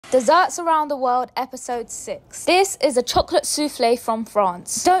Desserts Around the World, episode 6. This is a chocolate soufflé from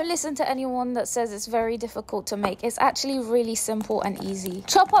France. Don't listen to anyone that says it's very difficult to make. It's actually really simple and easy.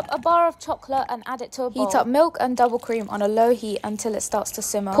 Chop up a bar of chocolate and add it to a bowl. Heat up milk and double cream on a low heat until it starts to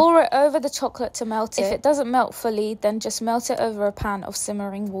simmer. Pour it over the chocolate to melt it. If it doesn't melt fully, then just melt it over a pan of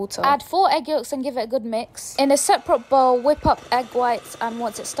simmering water. Add 4 egg yolks and give it a good mix. In a separate bowl, whip up egg whites, and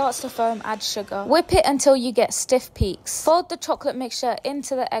once it starts to foam, add sugar. Whip it until you get stiff peaks. Fold the chocolate mixture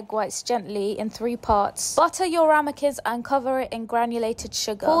into the egg whites gently in 3 parts. Butter your ramekins and cover it in granulated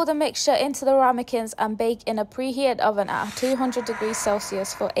sugar. Pour the mixture into the ramekins and bake in a preheated oven at 200 degrees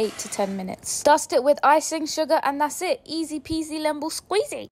Celsius for 8 to 10 minutes. Dust it with icing sugar and that's it. Easy peasy lemon squeezy.